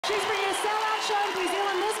She's bringing a sellout show to New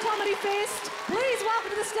Zealand this Comedy Fest. Please welcome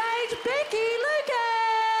to the stage, Becky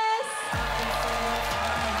Lucas.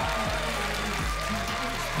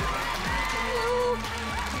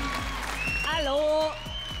 Hello.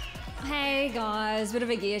 Hey guys, bit of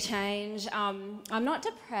a gear change. I'm not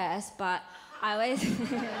depressed, but I always...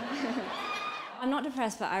 I'm not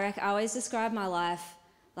depressed, but I always describe my life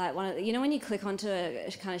like one of... You know when you click onto a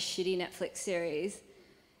kind of shitty Netflix series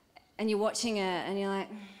and you're watching it and you're like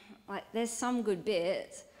there's some good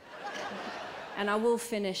bits and I will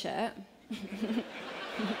finish it. You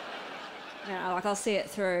know, like I'll see it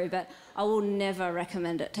through, but I will never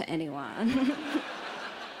recommend it to anyone.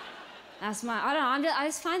 That's my... I don't know, I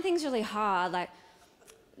just find things really hard. Like,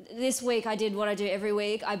 this week I did what I do every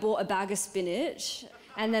week. I bought a bag of spinach,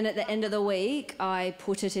 and then at the end of the week, I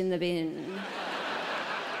put it in the bin.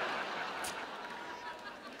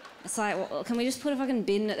 It's like, well, can we just put a fucking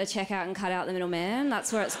bin at the checkout and cut out the middleman?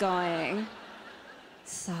 That's where it's going.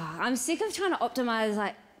 So, I'm sick of trying to optimise,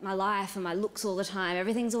 like, my life and my looks all the time.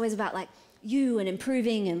 Everything's always about, like, you and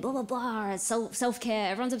improving and blah, blah, blah. It's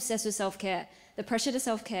self-care. Everyone's obsessed with self-care. The pressure to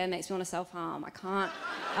self-care makes me want to self-harm. I can't.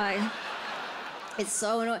 It's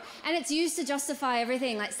so annoying. And it's used to justify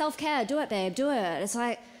everything. Like, self-care, do it, babe, do it. It's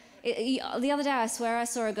like, the other day I swear I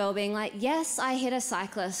saw a girl being like, yes, I hit a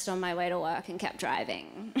cyclist on my way to work and kept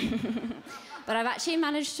driving. But I've actually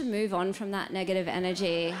managed to move on from that negative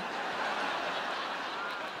energy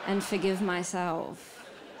and forgive myself.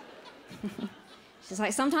 She's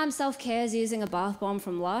like, sometimes self-care is using a bath bomb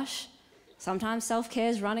from Lush. Sometimes self-care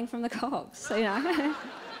is running from the cops, you know?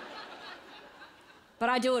 But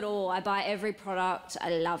I do it all. I buy every product.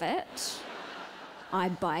 I love it. I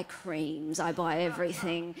buy creams. I buy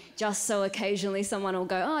everything. Just so occasionally someone will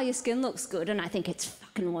go, oh, your skin looks good, and I think it's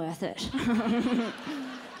fucking worth it.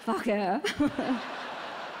 Fuck her.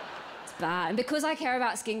 It's bad. And because I care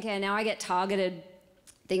about skincare, now I get targeted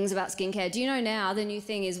things about skincare. Do you know now the new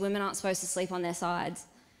thing is women aren't supposed to sleep on their sides?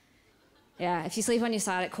 Yeah, if you sleep on your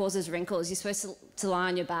side, it causes wrinkles. You're supposed to lie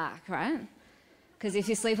on your back, right? Because if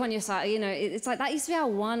you sleep on your side, you know, it's like that used to be our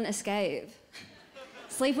one escape.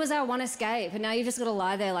 Sleep was our one escape, and now you've just got to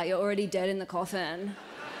lie there like you're already dead in the coffin.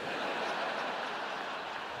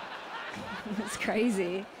 It's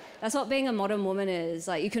crazy. That's what being a modern woman is.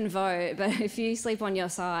 Like, you can vote, but if you sleep on your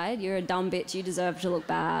side, you're a dumb bitch. You deserve to look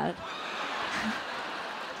bad.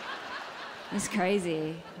 It's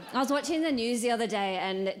crazy. I was watching the news the other day,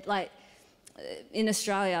 and like, in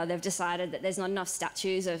Australia, they've decided that there's not enough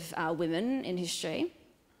statues of women in history,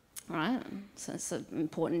 right? So it's an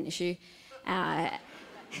important issue.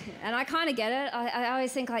 And I kind of get it. I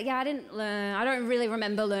always think, like, yeah, I don't really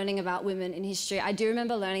remember learning about women in history. I do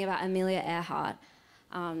remember learning about Amelia Earhart,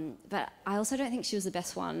 but I also don't think she was the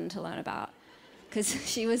best one to learn about, because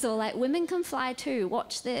she was all like, women can fly too,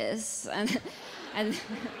 watch this. And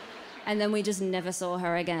then we just never saw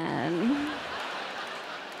her again.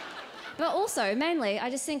 But also, mainly, I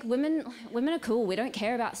just think women are cool. We don't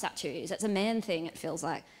care about statues. It's a man thing, it feels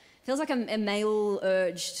like. It feels like a male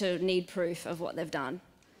urge to need proof of what they've done.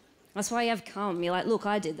 That's why you have cum. You're like, look,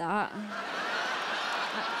 I did that.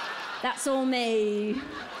 That's all me.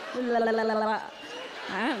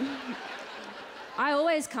 I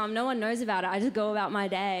always cum. No one knows about it. I just go about my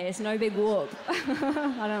day. It's no big whoop.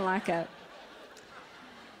 I don't like it.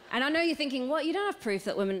 And I know you're thinking, what, you don't have proof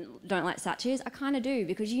that women don't like statues? I kind of do,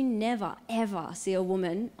 because you never, ever see a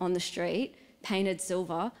woman on the street, painted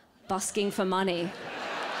silver, busking for money.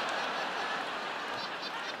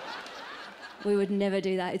 We would never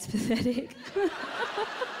do that. It's pathetic.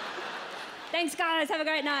 Thanks, guys. Have a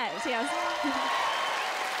great night. See you.